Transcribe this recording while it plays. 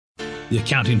The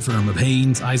accounting firm of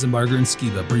Haynes, Eisenbarger, and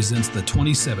Skiba presents the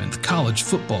 27th College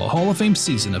Football Hall of Fame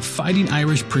season of Fighting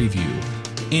Irish Preview.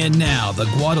 And now, the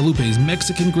Guadalupe's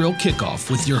Mexican Grill Kickoff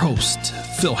with your host,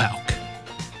 Phil Houck.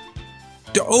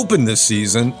 To open this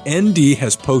season, ND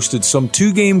has posted some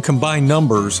two-game combined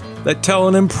numbers that tell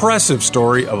an impressive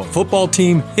story of a football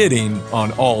team hitting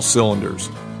on all cylinders.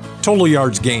 Total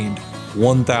yards gained,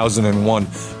 1,001.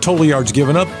 Total yards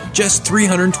given up, just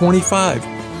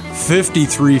 325.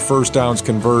 53 first downs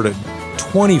converted,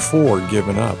 24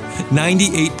 given up.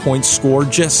 98 points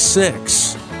scored, just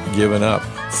 6 given up.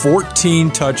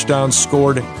 14 touchdowns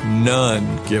scored,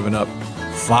 none given up.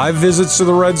 5 visits to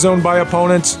the red zone by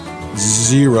opponents,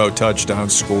 0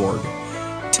 touchdowns scored.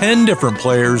 10 different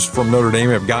players from Notre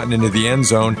Dame have gotten into the end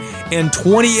zone, and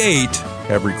 28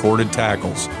 have recorded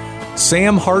tackles.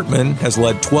 Sam Hartman has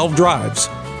led 12 drives.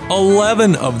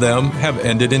 11 of them have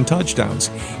ended in touchdowns.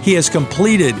 He has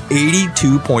completed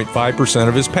 82.5%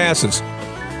 of his passes.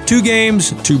 2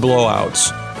 games, 2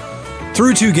 blowouts.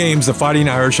 Through 2 games, the Fighting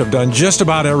Irish have done just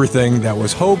about everything that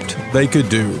was hoped they could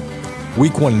do.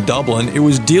 Week 1 in Dublin, it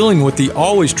was dealing with the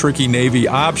always tricky Navy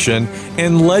option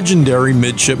and legendary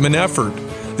midshipman effort.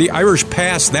 The Irish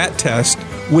passed that test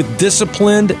with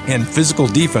disciplined and physical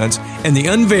defense and the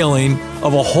unveiling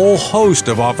of a whole host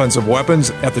of offensive weapons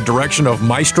at the direction of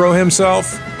Maestro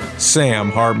himself,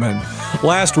 Sam Hartman.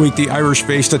 Last week, the Irish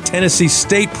faced a Tennessee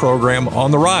State program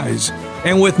on the rise,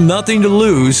 and with nothing to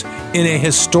lose in a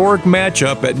historic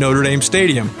matchup at Notre Dame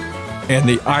Stadium. And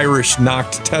the Irish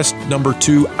knocked test number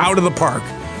 2 out of the park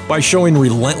by showing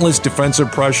relentless defensive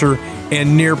pressure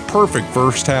and near-perfect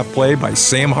first-half play by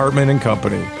Sam Hartman and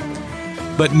company.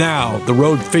 But now, the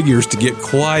road figures to get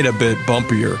quite a bit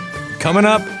bumpier. Coming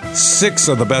up, 6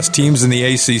 of the best teams in the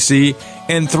ACC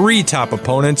and 3 top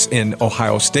opponents in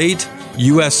Ohio State,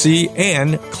 USC,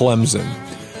 and Clemson.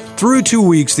 Through 2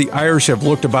 weeks, the Irish have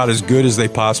looked about as good as they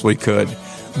possibly could.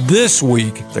 This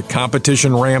week, the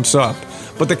competition ramps up,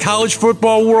 but the college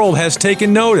football world has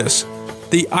taken notice.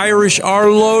 The Irish are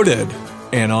loaded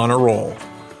and on a roll.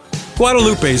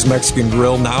 Guadalupe's Mexican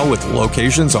Grill now with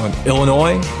locations on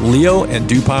Illinois, Leo, and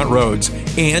DuPont Roads,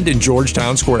 and in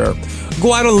Georgetown Square.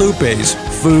 Guadalupe's,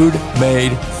 food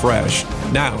made fresh.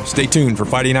 Now, stay tuned for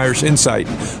Fighting Irish Insight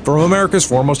from America's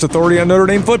foremost authority on Notre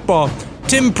Dame football,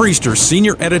 Tim Priester,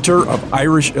 senior editor of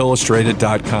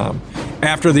IrishIllustrated.com.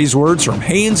 After these words from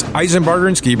Haynes, Eisenbarger,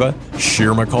 and Skiba,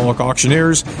 Shear McCulloch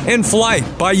Auctioneers, and Flight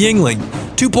by Yingling,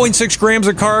 2.6 grams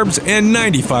of carbs and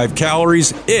 95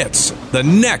 calories, it's the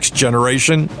next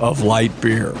generation of light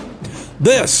beer.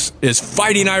 This is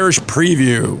Fighting Irish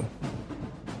Preview.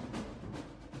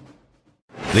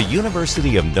 The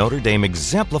University of Notre Dame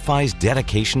exemplifies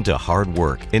dedication to hard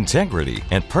work, integrity,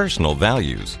 and personal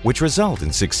values, which result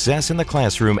in success in the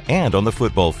classroom and on the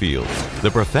football field. The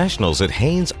professionals at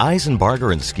Haynes,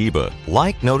 Eisenbarger, and Skiba,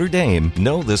 like Notre Dame,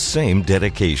 know the same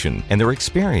dedication, and their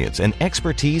experience and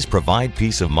expertise provide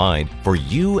peace of mind for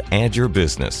you and your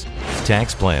business.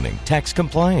 Tax planning, tax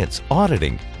compliance,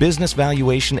 auditing, business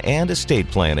valuation, and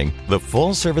estate planning, the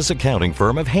full-service accounting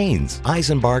firm of Haynes,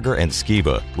 Eisenbarger, and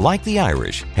Skiba, like the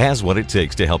Irish, has what it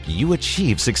takes to help you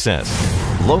achieve success.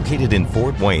 Located in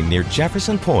Fort Wayne near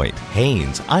Jefferson Point,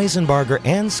 Haynes, Eisenbarger,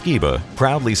 and Skiba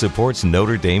proudly supports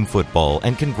Notre Dame football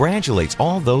and congratulates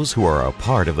all those who are a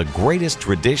part of the greatest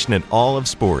tradition in all of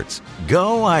sports.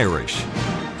 Go Irish!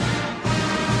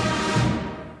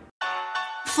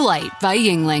 Flight by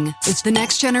Yingling. It's the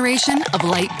next generation of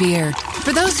light beer.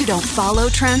 For those who don't follow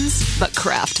trends, but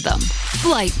craft them.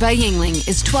 Flight by Yingling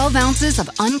is 12 ounces of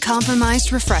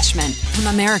uncompromised refreshment from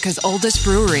America's oldest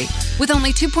brewery. With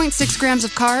only 2.6 grams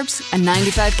of carbs and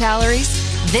 95 calories,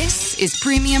 this is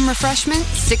premium refreshment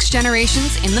 6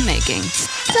 generations in the making.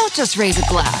 Don't just raise a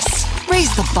glass,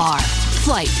 raise the bar.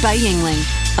 Flight by Yingling.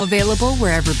 Available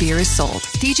wherever beer is sold.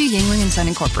 DG Yingling and Son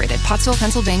Incorporated, Pottsville,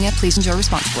 Pennsylvania. Please enjoy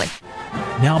responsibly.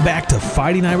 Now back to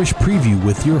Fighting Irish Preview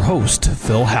with your host,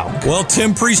 Phil Houck. Well,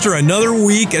 Tim Priester, another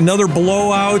week, another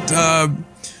blowout.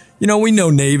 We know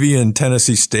Navy and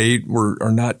Tennessee State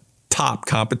are not top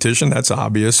competition. That's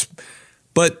obvious.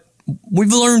 But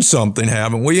we've learned something,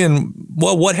 haven't we? And,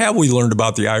 well, what have we learned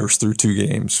about the Irish through 2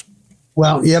 games?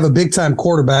 Well, you have a big-time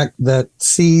quarterback that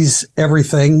sees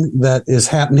everything that is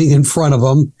happening in front of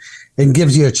him and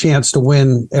gives you a chance to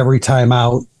win every time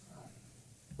out.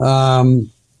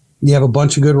 You have a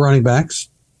bunch of good running backs.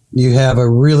 You have a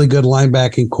really good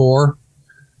linebacking core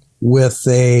with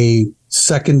a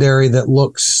secondary that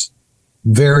looks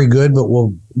very good, but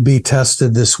will be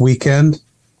tested this weekend.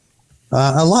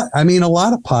 A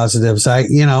lot of positives.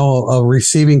 A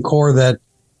receiving core that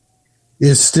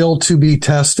is still to be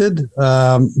tested,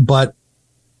 but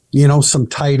some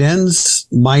tight ends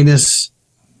minus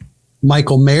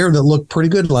Michael Mayer that looked pretty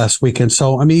good last weekend.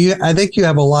 So, I think you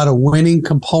have a lot of winning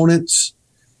components.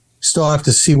 Still have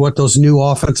to see what those new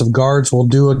offensive guards will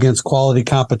do against quality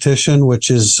competition, which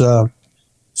is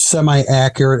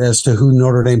semi-accurate as to who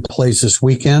Notre Dame plays this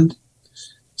weekend.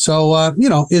 So,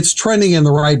 it's trending in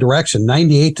the right direction,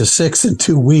 98-6 in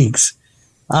 2 weeks.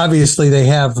 Obviously, they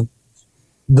have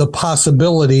the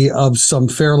possibility of some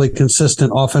fairly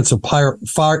consistent offensive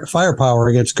firepower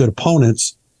against good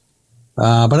opponents.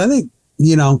 But I think,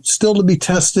 still to be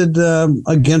tested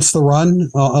against the run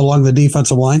along the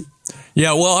defensive line.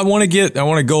 Yeah, well, I want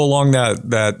to go along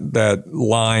that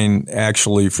line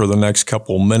actually for the next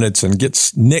couple of minutes and get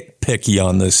nitpicky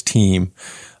on this team.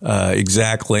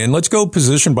 Exactly. And let's go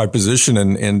position by position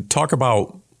and talk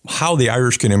about how the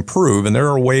Irish can improve. And there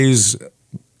are ways,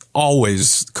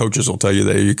 always coaches will tell you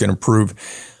that you can improve.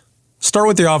 Start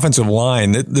with the offensive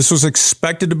line. This was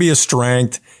expected to be a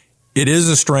strength. It is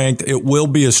a strength. It will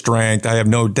be a strength. I have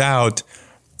no doubt.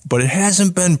 But it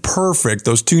hasn't been perfect.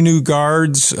 Those two new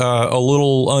guards, a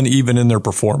little uneven in their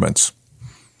performance.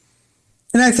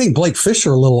 And I think Blake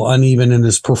Fisher a little uneven in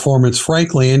his performance,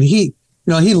 frankly. And he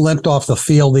limped off the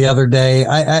field the other day.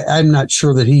 I'm not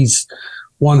sure that he's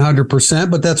 100%,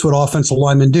 but that's what offensive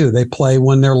linemen do. They play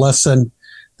when they're less than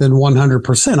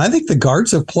 100%. I think the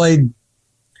guards have played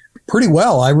pretty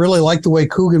well. I really like the way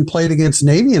Coogan played against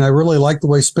Navy, and I really like the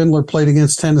way Spindler played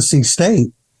against Tennessee State.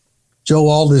 Joe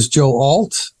Alt is Joe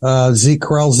Alt. Zeke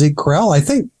Corral. I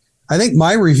think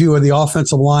my review of the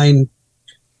offensive line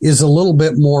is a little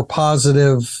bit more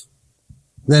positive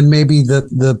than maybe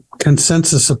the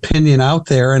consensus opinion out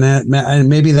there. And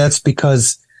maybe that's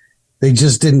because they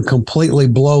just didn't completely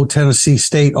blow Tennessee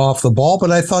State off the ball.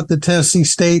 But I thought the Tennessee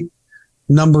State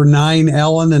number 9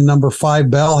 Ellen and number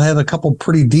 5 Bell had a couple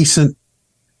pretty decent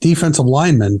defensive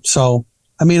linemen. So,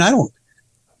 I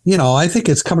think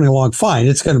it's coming along fine.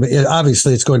 It's going to be,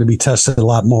 obviously it's going to be tested a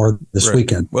lot more this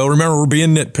weekend. Well, remember, we're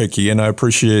being nitpicky, and I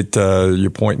appreciate you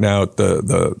pointing out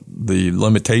the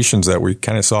limitations that we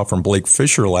kind of saw from Blake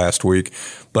Fisher last week.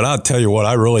 But I'll tell you what,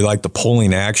 I really like the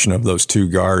pulling action of those two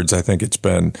guards. I think it's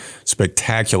been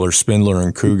spectacular. Spindler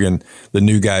and Coogan, the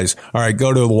new guys. All right,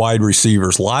 go to the wide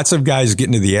receivers. Lots of guys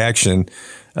getting to the action.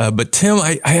 But Tim,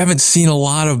 I haven't seen a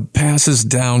lot of passes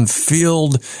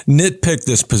downfield. Nitpick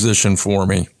this position for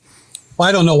me. Well,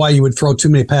 I don't know why you would throw too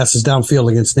many passes downfield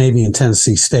against Navy and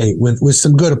Tennessee State with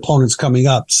some good opponents coming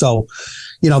up. So,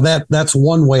 that's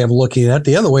one way of looking at it.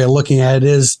 The other way of looking at it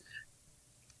is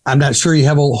I'm not sure you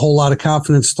have a whole lot of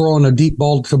confidence throwing a deep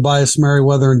ball to Tobias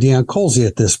Merriweather and Deion Colsey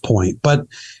at this point. But,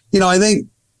 clearly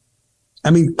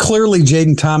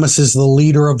Jaden Thomas is the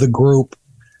leader of the group.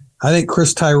 I think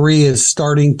Chris Tyree is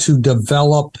starting to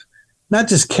develop, not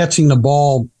just catching the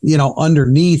ball,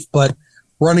 underneath, but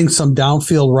running some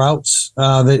downfield routes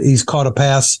that he's caught a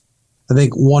pass, I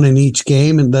think, one in each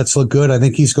game, and that's looked good. I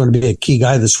think he's going to be a key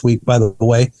guy this week, by the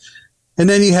way. And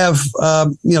then you have,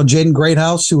 Jaden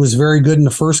Greathouse, who was very good in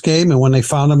the first game, and when they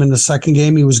found him in the second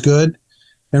game, he was good.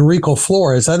 And Rico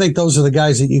Flores, I think those are the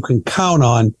guys that you can count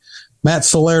on. Matt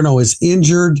Salerno is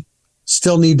injured.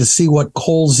 Still need to see what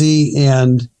Colsey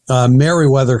and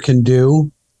Merriweather can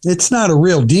do. It's not a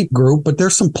real deep group, but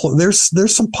there's some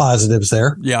positives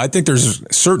there. Yeah, I think there's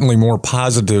certainly more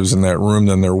positives in that room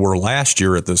than there were last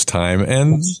year at this time,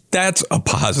 and that's a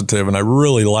positive. And I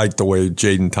really like the way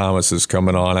Jaden Thomas is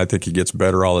coming on. I think he gets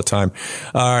better all the time.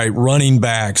 All right, running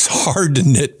backs, hard to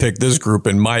nitpick this group,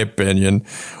 in my opinion.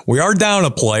 We are down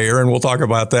a player, and we'll talk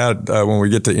about that when we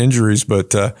get to injuries,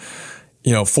 but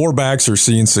 4 backs are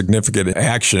seeing significant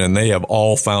action, and they have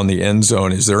all found the end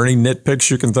zone. Is there any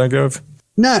nitpicks you can think of?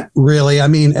 Not really.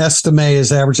 Estime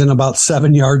is averaging about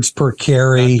 7 yards per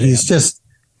carry.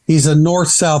 He's a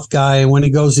north-south guy, and when he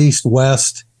goes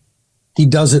east-west, he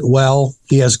does it well.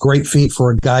 He has great feet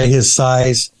for a guy his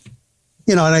size.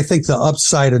 And I think the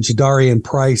upside of Jadarian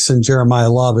Price and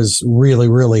Jeremiah Love is really,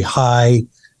 really high.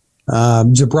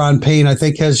 Jabron Payne, I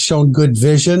think, has shown good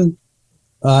vision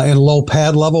and low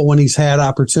pad level when he's had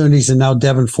opportunities, and now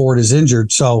Devin Ford is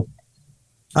injured. So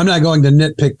I'm not going to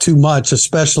nitpick too much,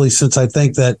 especially since I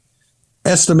think that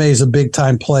Estime is a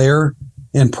big-time player,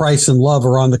 and Price and Love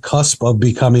are on the cusp of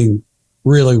becoming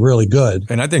really, really good.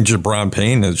 And I think Jabron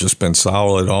Payne has just been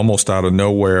solid, almost out of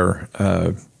nowhere.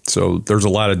 So there's a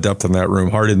lot of depth in that room.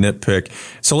 Hard to nitpick.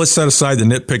 So let's set aside the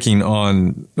nitpicking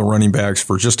on the running backs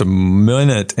for just a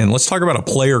minute, and let's talk about a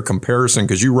player comparison,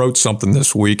 because you wrote something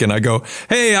this week, and I go,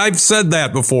 hey, I've said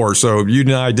that before. So you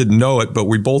and I didn't know it, but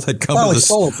we both had come to this.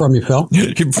 Stole it from you, Phil.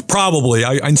 Probably.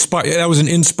 I inspired. That was an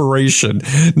inspiration.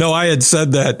 No, I had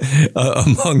said that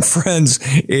among friends,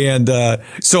 and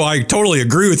so I totally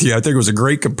agree with you. I think it was a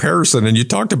great comparison, and you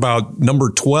talked about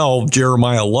number 12,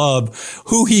 Jeremiah Love,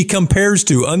 who he compares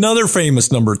to. Another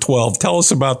famous number 12. Tell us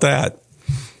about that.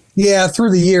 Yeah,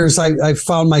 through the years, I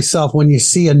found myself, when you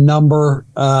see a number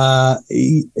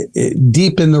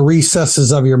deep in the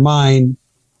recesses of your mind,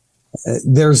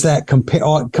 there's that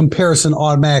comparison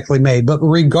automatically made. But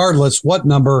regardless what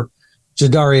number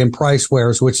Jadarian Price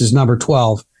wears, which is number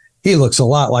 12, he looks a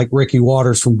lot like Ricky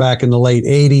Watters from back in the late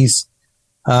 80s.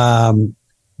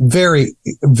 Very,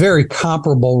 very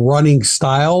comparable running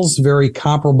styles, very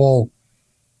comparable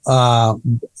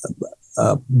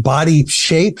body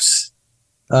shapes.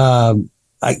 I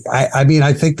mean,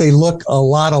 I think they look a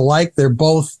lot alike. They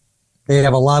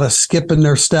have a lot of skip in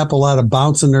their step, a lot of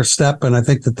bounce in their step. And I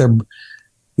think that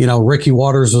Ricky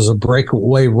Watters was a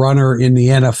breakaway runner in the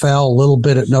NFL, a little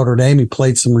bit at Notre Dame. He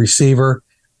played some receiver.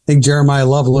 I think Jeremiah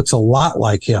Love looks a lot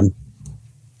like him.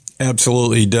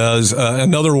 Absolutely does.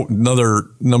 Another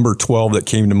number 12 that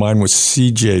came to mind was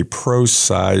CJ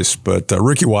Prosise, but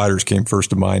Ricky Watters came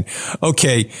first to mind.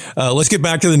 Okay, let's get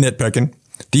back to the nitpicking.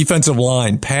 Defensive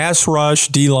line, pass rush,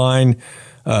 D-line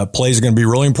plays are going to be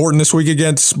really important this week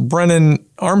against Brennan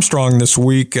Armstrong this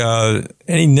week.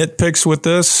 Any nitpicks with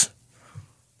this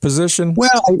position?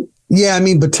 Well, yeah, I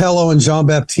mean, Botello and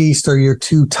Jean-Baptiste are your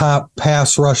two top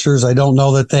pass rushers. I don't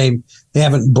know that they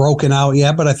haven't broken out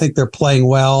yet, but I think they're playing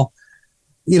well.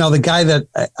 The guy that,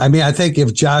 I think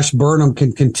if Josh Burnham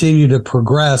can continue to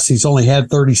progress, he's only had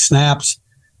 30 snaps.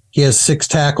 He has 6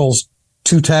 tackles,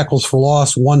 2 tackles for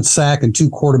loss, 1 sack, and 2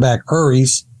 quarterback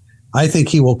hurries. I think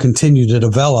he will continue to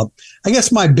develop. I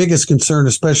guess my biggest concern,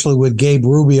 especially with Gabe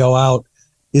Rubio out,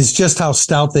 is just how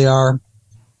stout they are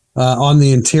on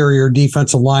the interior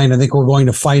defensive line. I think we're going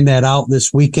to find that out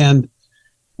this weekend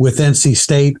with NC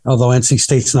State, although NC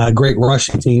State's not a great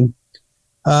rushing team.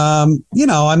 Let's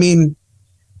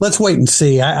wait and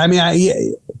see.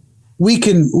 We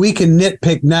can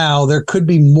nitpick now. There could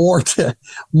be more to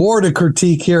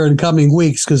critique here in coming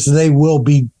weeks, because they will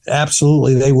be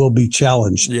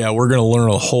challenged. Yeah, we're going to learn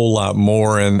a whole lot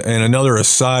more. And another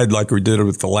aside, like we did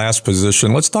with the last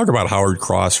position, let's talk about Howard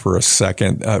Cross for a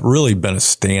second. Really been a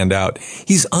standout.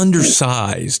 He's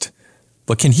undersized,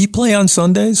 but can he play on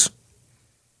Sundays?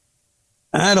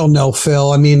 I don't know,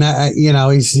 Phil. I mean,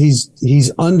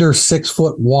 he's under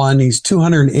 6'1". He's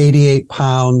 288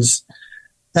 pounds.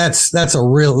 Those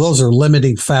are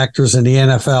limiting factors in the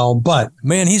NFL, but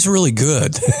man, he's really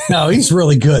good. No, he's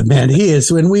really good, man. He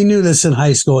is. When we knew this in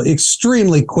high school,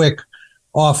 extremely quick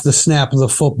off the snap of the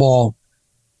football,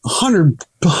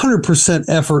 100%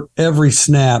 effort every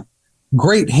snap,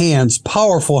 great hands,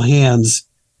 powerful hands.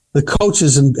 The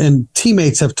coaches and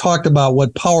teammates have talked about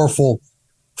what powerful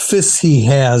fists he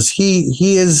has.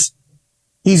 He's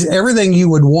everything you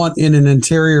would want in an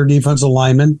interior defensive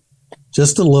lineman.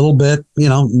 Just a little bit,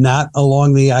 not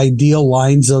along the ideal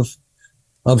lines of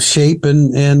shape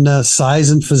and size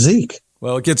and physique.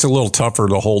 Well, it gets a little tougher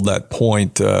to hold that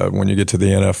point when you get to the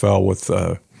NFL with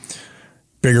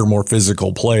bigger, more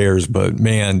physical players. But,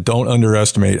 man, don't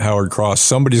underestimate Howard Cross.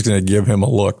 Somebody's going to give him a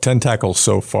look. 10 tackles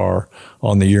so far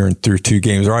on the year and through 2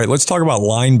 games. All right, let's talk about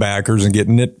linebackers and get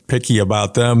nitpicky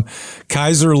about them.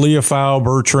 Kaiser, Leofau,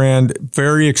 Bertrand,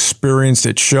 very experienced.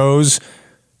 It shows.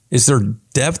 Is there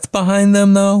depth behind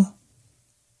them, though?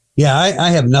 Yeah, I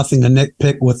have nothing to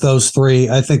nitpick with those 3.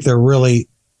 I think they're really,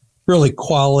 really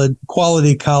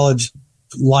quality college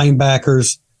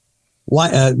linebackers.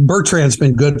 Bertrand's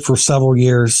been good for several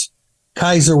years.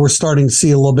 Kaiser, we're starting to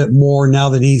see a little bit more now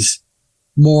that he's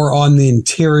more on the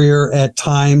interior at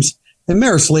times. And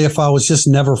Maris Leofau was just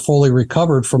never fully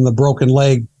recovered from the broken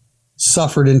leg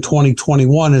suffered in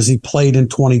 2021 as he played in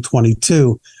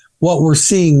 2022. What we're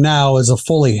seeing now is a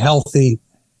fully healthy,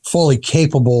 fully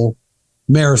capable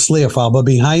Maris Leofau. But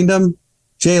behind him,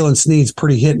 Jalen Snead's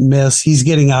pretty hit and miss. He's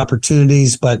getting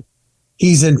opportunities, but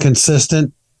he's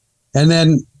inconsistent. And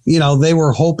then, they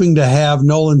were hoping to have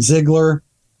Nolan Ziegler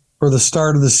for the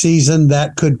start of the season.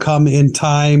 That could come in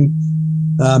time.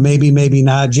 Maybe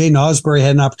not. Jaden Osbury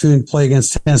had an opportunity to play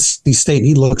against Tennessee State.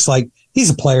 He looks like he's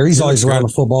a player. He's always around the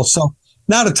football. So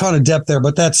not a ton of depth there,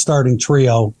 but that starting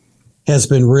trio has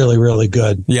been really, really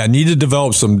good. Yeah, need to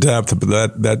develop some depth,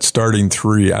 but that starting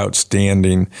three,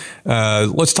 outstanding.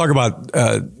 Let's talk about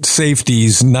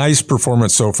safeties. Nice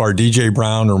performance so far. DJ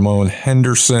Brown, Ramon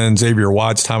Henderson, Xavier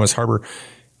Watts, Thomas Harper.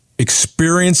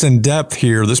 Experience and depth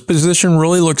here. This position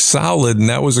really looks solid, and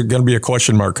that was going to be a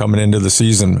question mark coming into the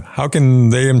season. How can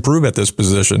they improve at this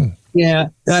position? Yeah,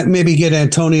 maybe get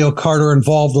Antonio Carter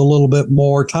involved a little bit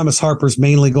more. Thomas Harper's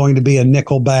mainly going to be a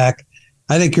nickel back.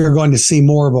 I think you're going to see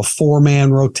more of a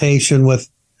four-man rotation with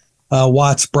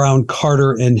Watts, Brown,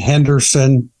 Carter, and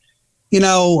Henderson.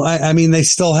 I mean, they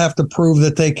still have to prove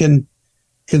that they can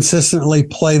consistently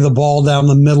play the ball down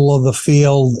the middle of the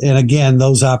field. And again,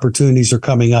 those opportunities are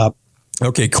coming up.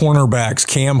 Okay, cornerbacks,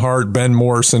 Cam Hart, Ben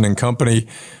Morrison, and company.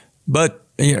 But,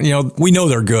 we know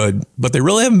they're good, but they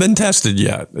really haven't been tested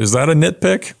yet. Is that a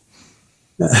nitpick?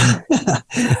 Yeah,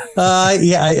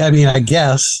 I mean, I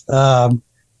guess.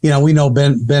 We know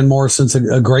Ben Morrison's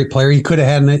a great player. He could have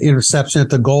had an interception at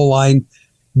the goal line,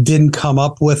 didn't come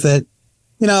up with it.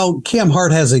 Cam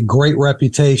Hart has a great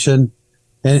reputation.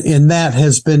 And that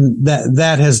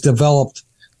has developed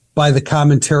by the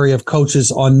commentary of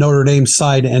coaches on Notre Dame's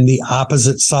side and the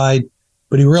opposite side,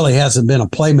 but he really hasn't been a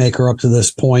playmaker up to this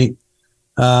point.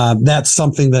 That's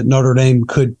something that Notre Dame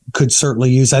could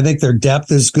certainly use. I think their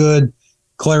depth is good.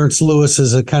 Clarence Lewis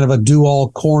is a kind of a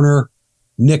do-all corner,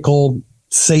 nickel,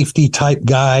 safety type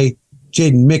guy.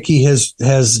 Jaden Mickey has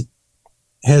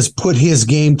put his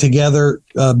game together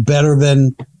better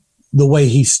than the way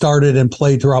he started and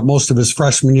played throughout most of his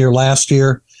freshman year last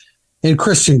year. And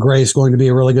Christian Gray is going to be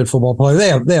a really good football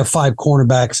player. They have five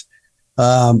cornerbacks.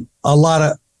 A lot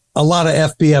of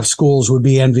FBF schools would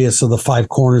be envious of the five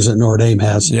corners that Notre Dame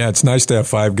has. Yeah, it's nice to have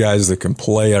five guys that can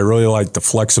play. I really like the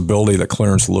flexibility that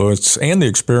Clarence Lewis and the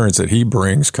experience that he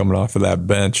brings coming off of that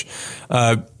bench.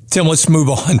 Tim, let's move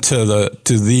on to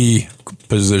the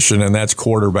position, and that's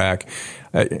quarterback.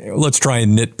 Let's try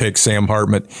and nitpick Sam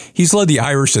Hartman. He's led the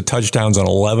Irish to touchdowns on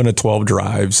 11 of 12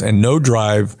 drives, and no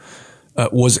drive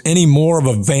was any more of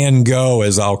a Van Gogh,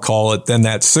 as I'll call it, than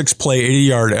that 6-play,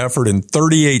 80-yard effort in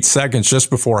 38 seconds just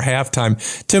before halftime.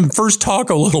 Tim, first talk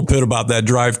a little bit about that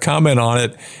drive, comment on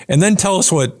it, and then tell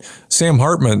us what Sam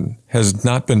Hartman has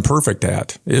not been perfect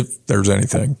at, if there's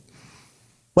anything.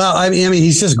 Well, I mean,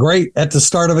 he's just great at the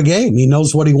start of a game. He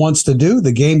knows what he wants to do.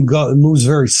 The game moves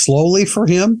very slowly for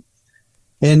him.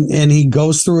 And he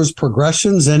goes through his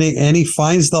progressions and he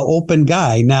finds the open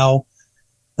guy. Now,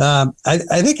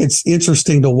 I think it's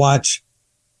interesting to watch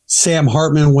Sam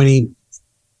Hartman when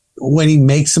he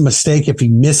makes a mistake, if he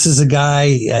misses a guy,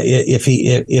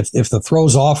 if the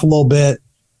throw's off a little bit,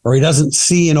 or he doesn't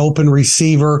see an open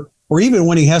receiver, or even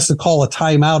when he has to call a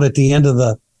timeout at the end of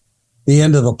the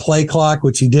play clock,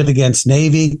 which he did against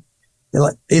Navy.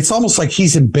 It's almost like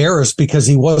he's embarrassed because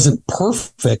he wasn't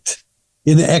perfect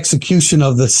in the execution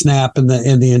of the snap and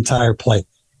the entire play.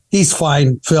 He's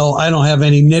fine, Phil. I don't have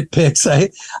any nitpicks.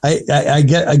 I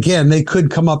get, again, they could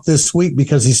come up this week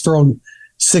because he's thrown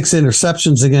 6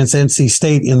 interceptions against NC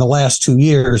State in the last 2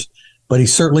 years, but he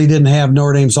certainly didn't have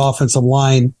Notre Dame's offensive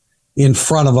line in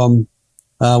front of him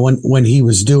when he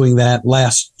was doing that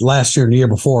last year and the year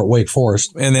before at Wake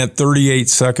Forest. And that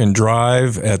 38-second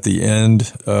drive at the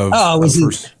end of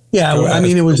first. Yeah, I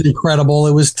mean, it was incredible.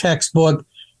 It was textbook.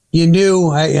 You knew.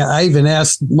 I even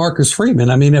asked Marcus Freeman.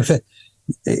 I mean, if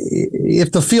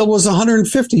the field was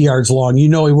 150 yards long, he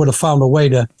would have found a way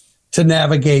to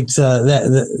navigate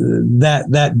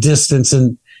that distance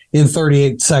in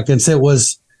 38 seconds. It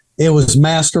was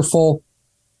masterful.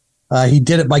 He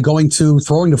did it by throwing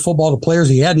the football to players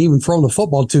he hadn't even thrown the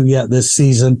football to yet this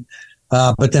season,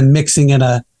 but then mixing in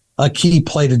a key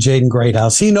play to Jaden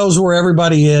Greathouse. He knows where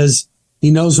everybody is.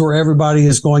 He knows where everybody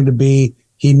is going to be.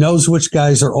 He knows which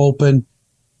guys are open,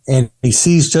 and he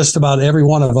sees just about every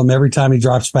one of them every time he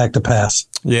drops back to pass.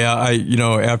 Yeah,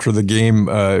 after the game,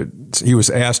 he was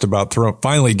asked about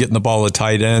finally getting the ball to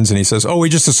tight ends, and he says, we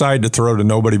just decided to throw to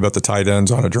nobody but the tight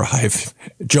ends on a drive,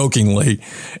 jokingly.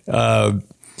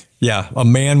 Yeah, a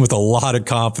man with a lot of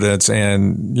confidence,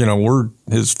 and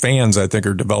his fans, I think,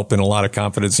 are developing a lot of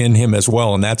confidence in him as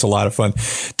well, and that's a lot of fun.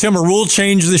 Tim, a rule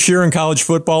change this year in college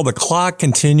football. The clock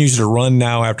continues to run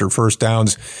now after first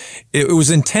downs. It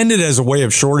was intended as a way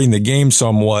of shorting the game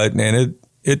somewhat, and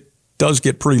it does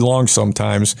get pretty long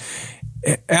sometimes.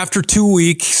 After 2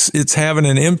 weeks, it's having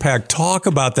an impact. Talk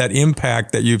about that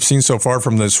impact that you've seen so far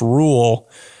from this rule.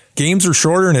 Games are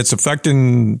shorter, and it's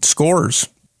affecting scores.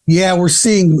 Yeah, we're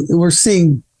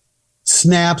seeing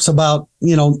snaps about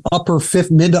mid to upper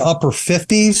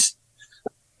 50s,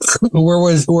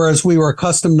 whereas we were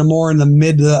accustomed to more in the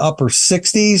mid to the upper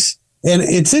 60s. And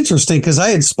it's interesting because I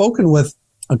had spoken with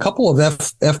a couple of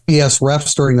FBS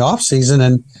refs during the offseason,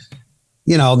 and,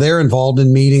 they're involved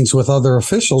in meetings with other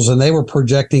officials, and they were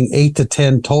projecting 8 to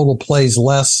 10 total plays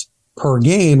less per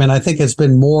game. And I think it's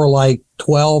been more like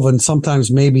 12 and sometimes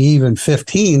maybe even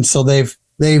 15. So they've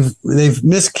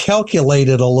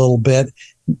miscalculated a little bit.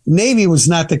 Navy was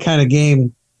not the kind of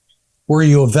game where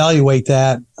you evaluate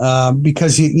that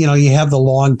because you have the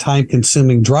long time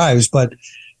consuming drives, but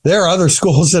there are other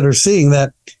schools that are seeing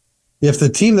that if the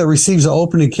team that receives the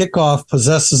opening kickoff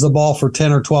possesses the ball for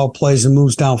 10 or 12 plays and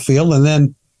moves downfield, and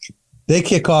then they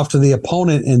kick off to the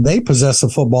opponent and they possess the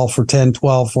football for 10,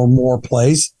 12 or more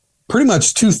plays, pretty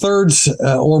much 2/3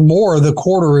 or more of the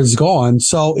quarter is gone.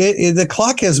 So the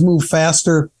clock has moved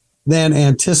faster than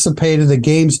anticipated. The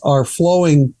games are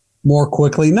flowing more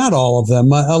quickly. Not all of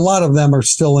them. A lot of them are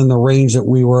still in the range that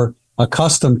we were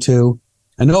accustomed to.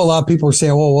 I know a lot of people are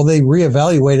saying, well, they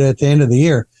reevaluated at the end of the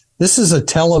year. This is a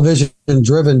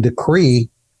television-driven decree,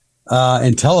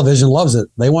 and television loves it.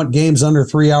 They want games under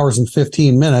 3 hours and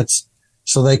 15 minutes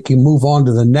so they can move on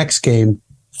to the next game.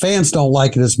 Fans don't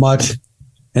like it as much.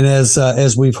 And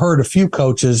as we've heard a few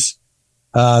coaches,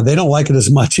 they don't like it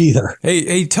as much either.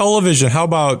 Hey, television, how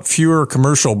about fewer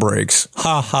commercial breaks?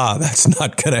 That's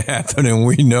not going to happen, and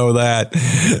we know that.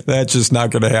 That's just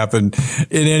not going to happen.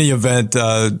 In any event,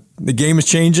 the game is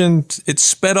changing. It's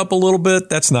sped up a little bit.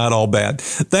 That's not all bad.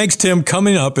 Thanks, Tim.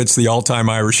 Coming up, it's the all-time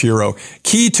Irish hero,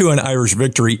 key to an Irish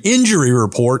victory, injury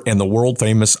report, and the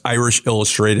world-famous Irish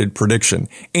Illustrated prediction.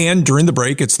 And during the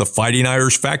break, it's the Fighting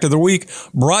Irish Fact of the Week,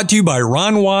 brought to you by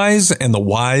Ron Wise and the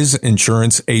Wise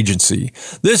Insurance Agency.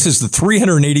 This is the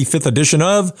 385th edition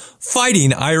of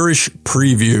Fighting Irish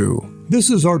Preview.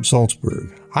 This is Art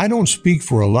Salzberg. I don't speak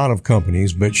for a lot of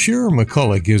companies, but Shearer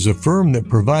McCulloch is a firm that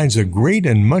provides a great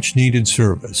and much-needed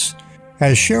service.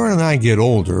 As Sharon and I get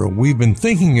older, we've been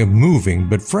thinking of moving,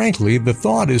 but frankly, the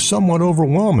thought is somewhat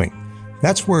overwhelming.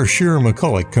 That's where Shearer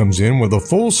McCulloch comes in with a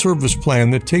full-service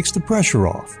plan that takes the pressure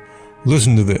off.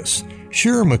 Listen to this.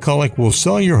 Shearer McCulloch will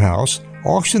sell your house,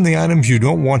 auction the items you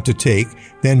don't want to take,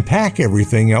 then pack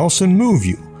everything else and move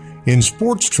you. In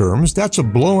sports terms, that's a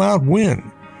blowout win.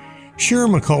 Shearer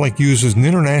McCulloch uses an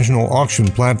international auction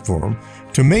platform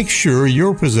to make sure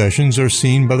your possessions are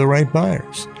seen by the right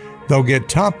buyers. They'll get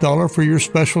top dollar for your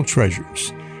special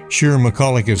treasures. Shearer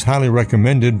McCulloch is highly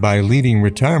recommended by leading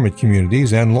retirement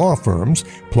communities and law firms,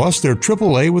 plus they're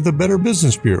AAA with the Better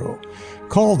Business Bureau.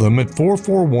 Call them at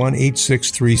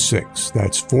 441-8636.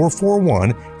 That's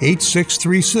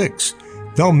 441-8636.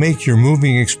 They'll make your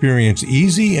moving experience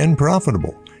easy and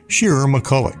profitable. Shearer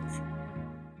McCulloch.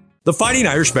 The Fighting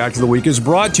Irish Fact of the Week is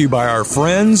brought to you by our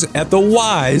friends at the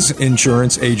Wise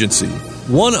Insurance Agency.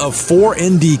 One of 4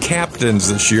 ND captains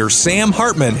this year, Sam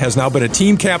Hartman has now been a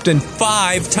team captain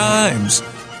 5 times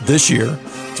this year,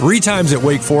 3 times at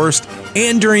Wake Forest,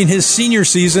 and during his senior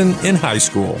season in high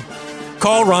school.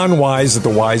 Call Ron Wise at the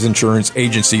Wise Insurance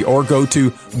Agency or go to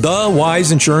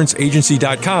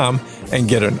thewiseinsuranceagency.com and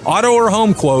get an auto or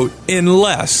home quote in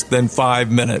less than 5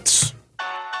 minutes.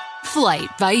 Flight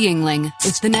by Yingling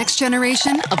is the next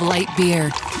generation of light beer.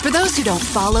 For those who don't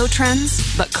follow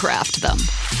trends, but craft them.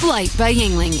 Flight by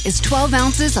Yingling is 12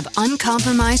 ounces of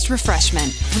uncompromised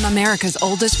refreshment from America's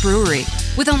oldest brewery.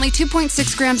 With only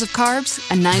 2.6 grams of carbs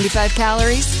and 95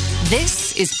 calories,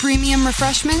 this is premium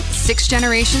refreshment 6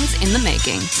 generations in the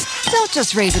making. Don't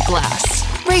just raise a glass,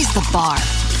 raise the bar.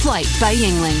 Flight by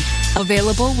Yingling.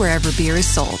 Available wherever beer is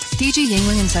sold. DG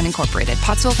Yingling & Son Incorporated,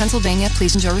 Pottsville, Pennsylvania.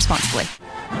 Please enjoy responsibly.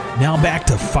 Now back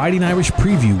to Fighting Irish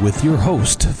Preview with your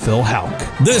host, Phil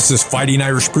Houck. This is Fighting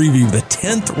Irish Preview. The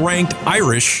 10th ranked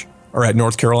Irish are at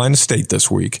North Carolina State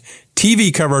this week.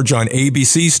 TV coverage on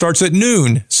ABC starts at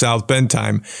noon South Bend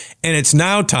time, and it's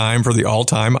now time for the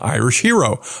all-time Irish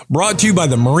hero, brought to you by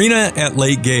the Marina at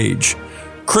Lake Gage.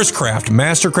 Chris Craft,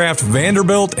 Mastercraft,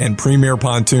 Vanderbilt, and Premier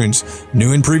Pontoons.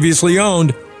 New and previously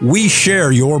owned, we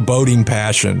share your boating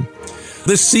passion.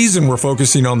 This season, we're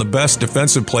focusing on the best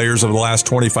defensive players of the last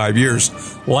 25 years.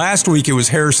 Last week, it was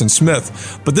Harrison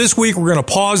Smith. But this week, we're going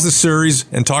to pause the series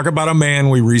and talk about a man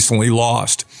we recently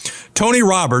lost. Tony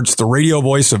Roberts, the radio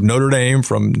voice of Notre Dame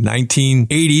from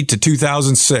 1980 to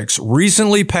 2006,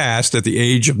 recently passed at the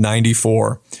age of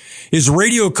 94. His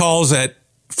radio calls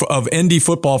of ND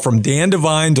football from Dan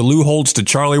Devine to Lou Holtz to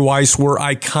Charlie Weiss were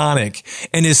iconic.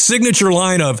 And his signature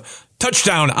line of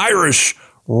 "Touchdown Irish"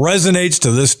 resonates to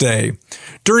this day.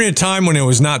 During a time when it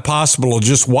was not possible to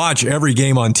just watch every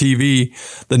game on TV,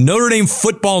 the Notre Dame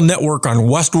Football Network on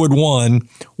Westwood One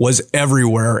was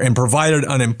everywhere and provided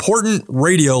an important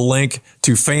radio link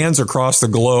to fans across the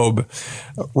globe.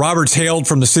 Roberts hailed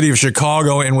from the city of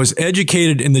Chicago and was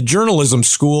educated in the journalism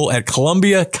school at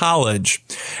Columbia College.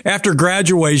 After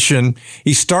graduation,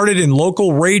 he started in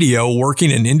local radio, working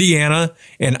in Indiana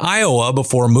and Iowa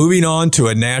before moving on to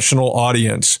a national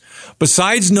audience.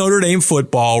 Besides Notre Dame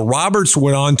football, Roberts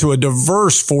went on to a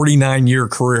diverse 49-year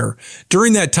career.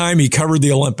 During that time, he covered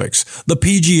the Olympics, the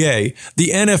PGA, the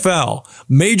NFL,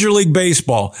 Major League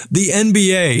Baseball, the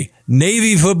NBA,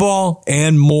 Navy football,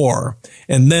 and more.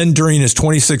 And then during his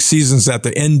 26 seasons at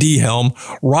the ND helm,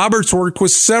 Roberts worked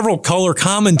with several color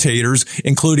commentators,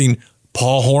 including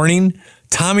Paul Hornung,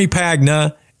 Tommy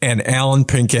Pagna, and Alan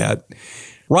Pinkett.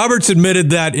 Roberts admitted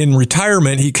that in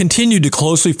retirement, he continued to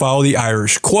closely follow the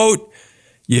Irish. Quote,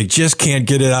 "You just can't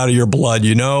get it out of your blood,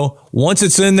 you know? Once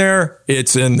it's in there,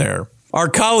 it's in there." Our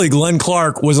colleague, Len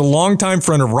Clark, was a longtime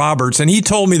friend of Roberts, and he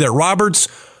told me that Roberts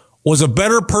was a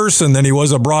better person than he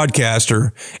was a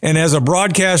broadcaster. And as a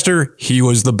broadcaster, he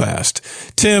was the best.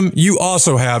 Tim, you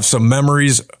also have some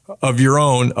memories of your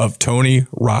own of Tony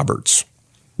Roberts.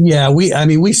 Yeah,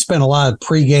 we spent a lot of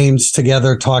pre-games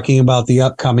together talking about the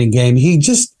upcoming game.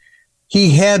 He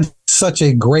had such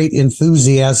a great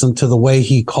enthusiasm to the way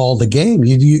he called the game.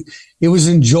 It was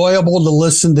enjoyable to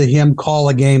listen to him call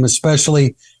a game,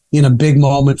 especially in a big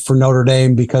moment for Notre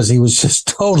Dame, because he was just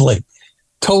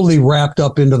totally wrapped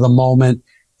up into the moment.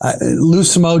 Lou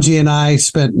Samogi and I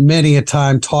spent many a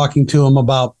time talking to him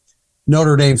about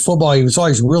Notre Dame football. He was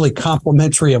always really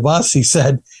complimentary of us. He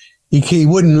said he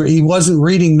wasn't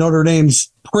reading Notre Dame's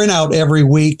printout every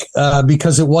week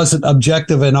because it wasn't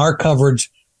objective, and our coverage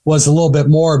was a little bit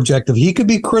more objective. He could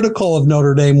be critical of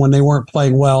Notre Dame when they weren't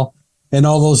playing well and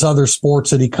all those other sports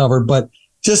that he covered, but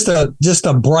just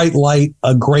a bright light,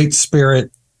 a great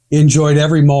spirit. Enjoyed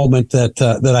every moment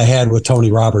that I had with Tony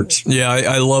Roberts. Yeah,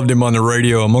 I loved him on the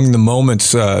radio. Among the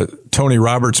moments Tony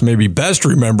Roberts may be best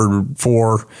remembered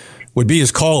for would be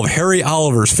his call of Harry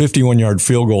Oliver's 51-yard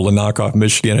field goal to knock off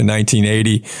Michigan in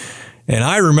 1980. And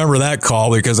I remember that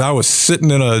call because I was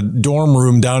sitting in a dorm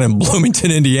room down in Bloomington,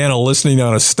 Indiana, listening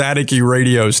on a staticky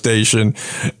radio station.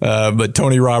 But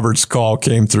Tony Roberts' call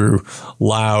came through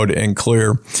loud and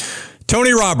clear.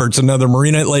 Tony Roberts, another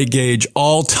Marine at Lake Gage,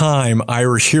 all-time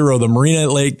Irish hero. The Marine at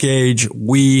Lake Gage,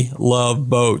 we love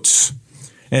boats.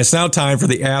 And it's now time for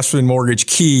the Aspen Mortgage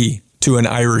Key to an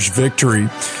Irish victory.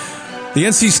 The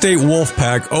NC State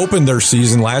Wolfpack opened their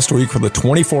season last week with a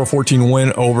 24-14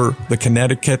 win over the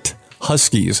Connecticut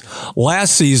Huskies.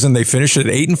 Last season, they finished at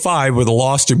 8-5 with a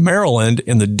loss to Maryland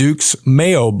in the Duke's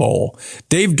Mayo Bowl.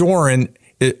 Dave Doran,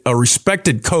 a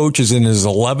respected coach, is in his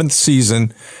 11th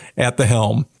season at the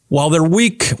helm. While their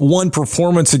week one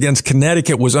performance against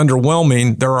Connecticut was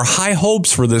underwhelming, there are high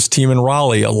hopes for this team in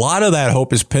Raleigh. A lot of that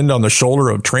hope is pinned on the shoulder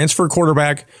of transfer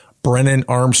quarterback Brennan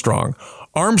Armstrong.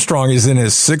 Armstrong is in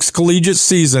his 6th collegiate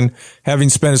season, having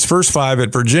spent his first 5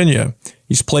 at Virginia.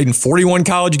 He's played in 41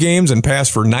 college games and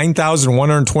passed for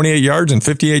 9,128 yards and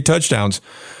 58 touchdowns.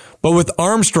 But with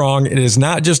Armstrong, it is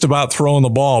not just about throwing the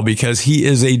ball because he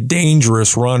is a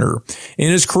dangerous runner.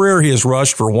 In his career, he has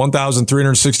rushed for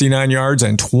 1,369 yards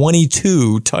and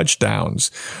 22 touchdowns.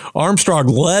 Armstrong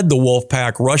led the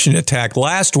Wolfpack rushing attack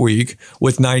last week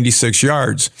with 96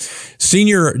 yards.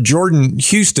 Senior Jordan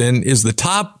Houston is the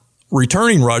top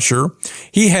returning rusher.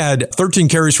 He had 13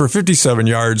 carries for 57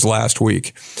 yards last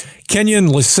week. Kenyon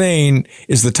Lisane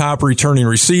is the top returning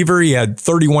receiver. He had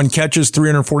 31 catches,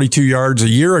 342 yards a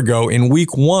year ago. In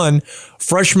week one,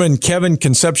 freshman Kevin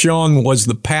Concepcion was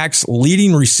the Pack's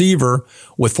leading receiver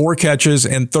with 4 catches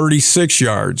and 36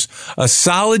 yards. A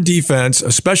solid defense,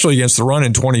 especially against the run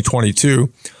in 2022.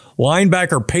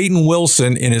 Linebacker Peyton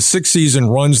Wilson in his 6th season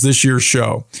runs this year's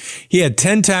show. He had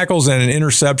 10 tackles and an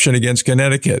interception against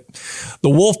Connecticut. The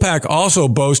Wolfpack also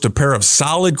boast a pair of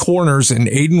solid corners in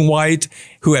Aiden White,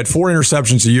 who had 4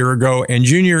 interceptions a year ago, and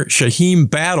junior Shaheem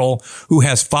Battle, who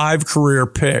has 5 career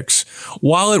picks.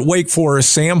 While at Wake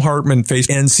Forest, Sam Hartman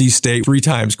faced NC State 3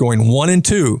 times, going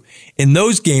 1-2. In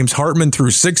those games, Hartman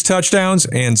threw 6 touchdowns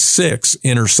and 6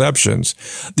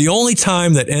 interceptions. The only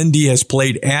time that ND has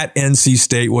played at NC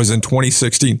State was in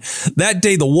 2016. That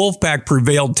day, the Wolfpack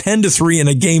prevailed 10-3 in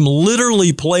a game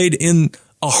literally played in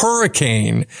a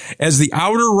hurricane as the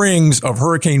outer rings of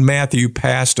Hurricane Matthew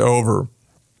passed over.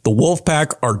 The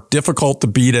Wolfpack are difficult to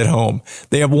beat at home.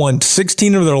 They have won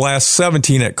 16 of their last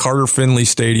 17 at Carter Finley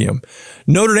Stadium.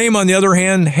 Notre Dame, on the other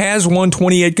hand, has won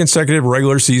 28 consecutive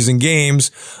regular season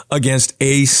games against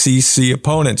ACC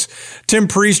opponents. Tim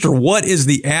Priester, what is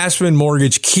the Aspen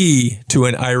Mortgage key to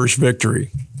an Irish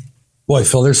victory? Boy,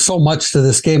 Phil, there's so much to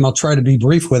this game. I'll try to be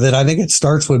brief with it. I think it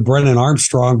starts with Brennan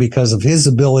Armstrong because of his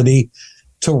ability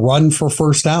to run for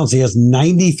first downs. He has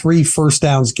 93 first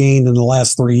downs gained in the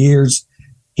last 3 years.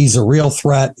 He's a real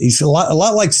threat. He's a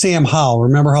lot like Sam Howell.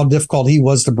 Remember how difficult he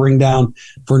was to bring down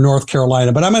for North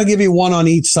Carolina. But I'm going to give you one on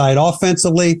each side.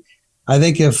 Offensively, I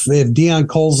think if Deion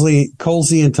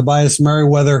Colsey and Tobias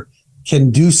Merriweather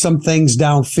can do some things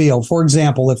downfield, for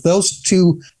example, if those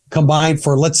two combine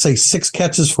for, let's say, 6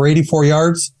 catches for 84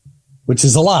 yards, which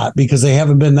is a lot because they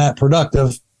haven't been that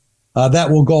productive,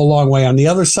 that will go a long way. On the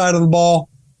other side of the ball,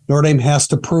 Notre Dame has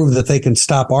to prove that they can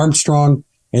stop Armstrong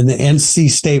and the NC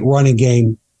State running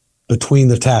game between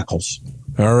the tackles.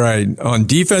 All right. On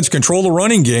defense, control the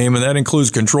running game, and that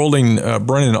includes controlling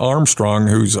Brennan Armstrong,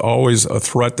 who's always a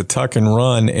threat to tuck and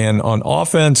run. And on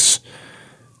offense,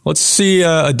 let's see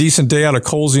a decent day out of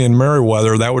Colsey and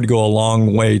Merriweather. That would go a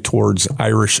long way towards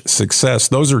Irish success.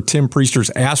 Those are Tim Priester's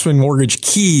Aspen Mortgage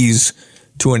keys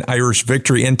to an Irish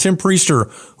victory. And Tim Priester,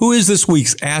 who is this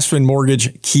week's Aspen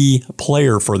Mortgage key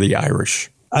player for the Irish?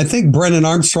 I think Brennan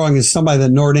Armstrong is somebody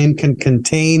that Notre Dame can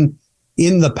contain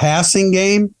in the passing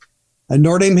game.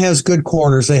 Notre Dame has good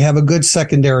corners. They have a good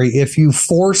secondary. If you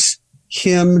force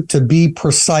him to be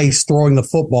precise throwing the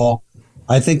football,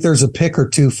 I think there's a pick or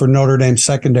two for Notre Dame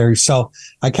secondary. So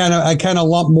I kind of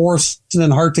lump Morrison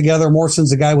and Hart together. Morrison's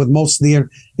the guy with most of the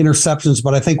interceptions,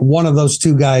 but I think one of those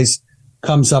two guys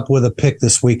comes up with a pick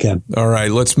this weekend. All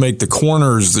right, let's make the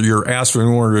corners your Aspen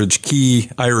Mortgage key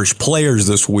Irish players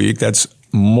this week. That's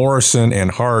Morrison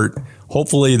and Hart.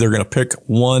 Hopefully they're going to pick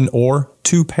 1 or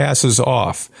 2 passes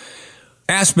off.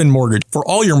 Aspen Mortgage. For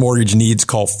all your mortgage needs,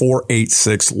 call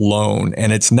 486-LOAN.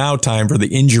 And it's now time for the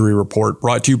Injury Report,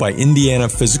 brought to you by Indiana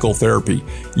Physical Therapy.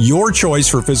 Your choice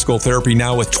for physical therapy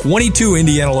now with 22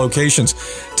 Indiana locations.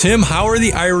 Tim, how are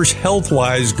the Irish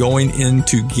health-wise going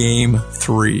into Game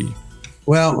 3?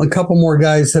 Well, a couple more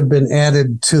guys have been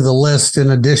added to the list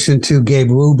in addition to Gabe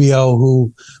Rubio,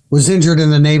 who was injured in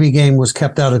the Navy game, was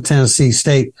kept out of Tennessee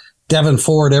State. Devin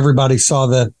Ford, everybody saw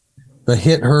the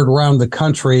hit heard around the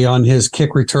country on his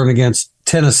kick return against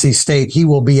Tennessee State. He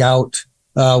will be out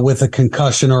with a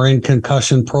concussion or in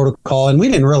concussion protocol. And we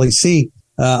didn't really see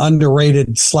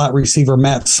underrated slot receiver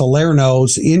Matt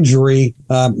Salerno's injury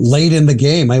late in the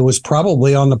game. It was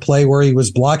probably on the play where he was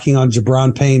blocking on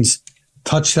Jabron Payne's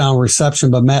touchdown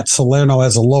reception, but Matt Salerno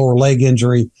has a lower leg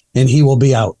injury, and he will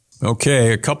be out.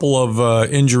 Okay, a couple of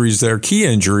injuries there, key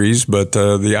injuries, but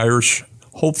the Irish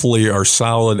hopefully are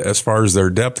solid as far as their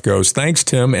depth goes. Thanks,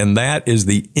 Tim. And that is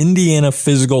the Indiana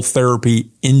Physical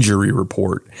Therapy Injury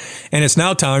Report. And it's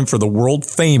now time for the world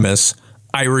famous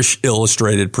Irish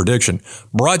Illustrated Prediction,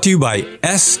 brought to you by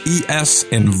SES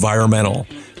Environmental.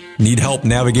 Need help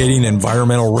navigating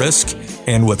environmental risk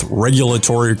and with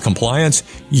regulatory compliance?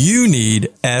 You need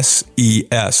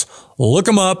SES. Look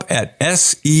them up at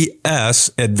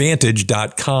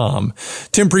sesadvantage.com.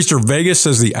 Tim Priester, Vegas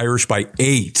says the Irish by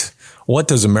 8. What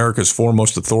does America's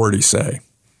foremost authority say?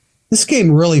 This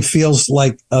game really feels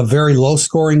like a very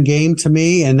low-scoring game to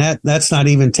me, and that's not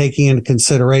even taking into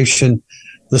consideration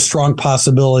the strong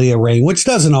possibility of rain, which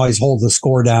doesn't always hold the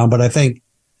score down. But I think,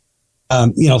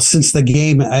 since the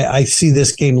game, I see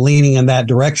this game leaning in that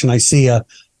direction. I see a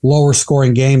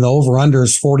lower-scoring game. The over-under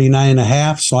is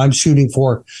 49.5, so I'm shooting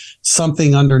for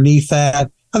something underneath that.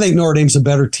 I think Notre Dame's a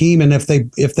better team, and if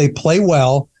they play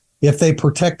well, if they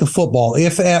protect the football,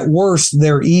 if at worst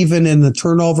they're even in the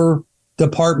turnover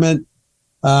department,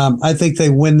 I think they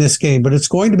win this game. But it's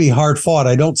going to be hard fought.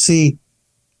 I don't see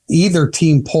either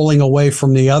team pulling away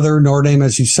from the other. Notre Dame,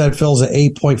 as you said, Phil, is an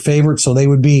 8-point favorite, so they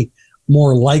would be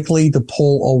more likely to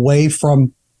pull away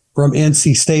from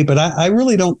NC State. But I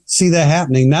really don't see that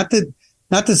happening. Not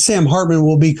that Sam Hartman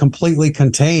will be completely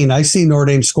contained. I see Notre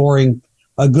Dame scoring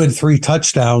a good 3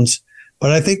 touchdowns.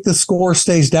 But I think the score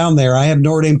stays down there. I have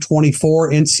Notre Dame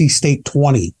 24, NC State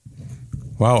 20.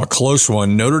 Wow, a close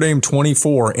one. Notre Dame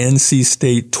 24, NC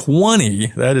State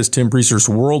 20. That is Tim Priester's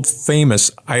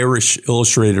world-famous Irish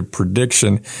Illustrated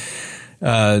prediction.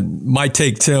 My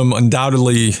take, Tim,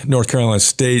 undoubtedly North Carolina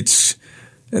State's,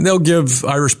 and they'll give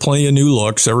Irish plenty of new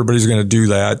looks. Everybody's going to do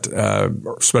that,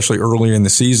 especially early in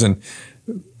the season,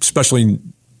 especially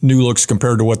new looks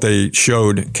compared to what they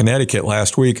showed Connecticut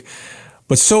last week.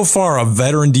 But so far, a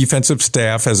veteran defensive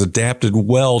staff has adapted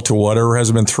well to whatever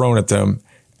has been thrown at them.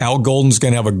 Al Golden's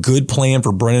going to have a good plan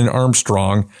for Brennan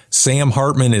Armstrong. Sam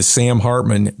Hartman is Sam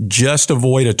Hartman. Just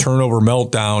avoid a turnover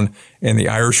meltdown, and the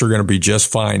Irish are going to be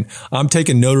just fine. I'm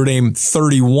taking Notre Dame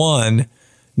 31,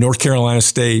 North Carolina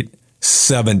State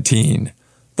 17.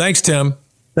 Thanks, Tim.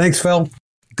 Thanks, Phil.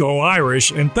 Go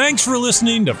Irish, and thanks for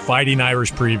listening to Fighting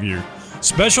Irish Preview.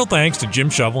 Special thanks to Jim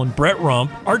Shovelin, Brett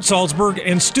Rump, Art Salzberg,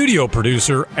 and studio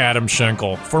producer Adam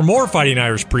Schenkel. For more Fighting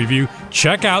Irish Preview,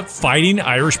 check out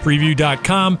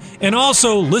fightingirishpreview.com and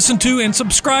also listen to and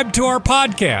subscribe to our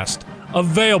podcast,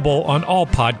 available on all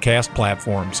podcast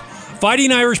platforms.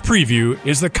 Fighting Irish Preview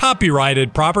is the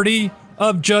copyrighted property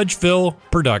of Judge Phil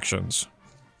Productions.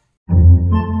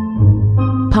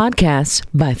 Podcasts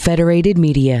by Federated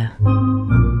Media.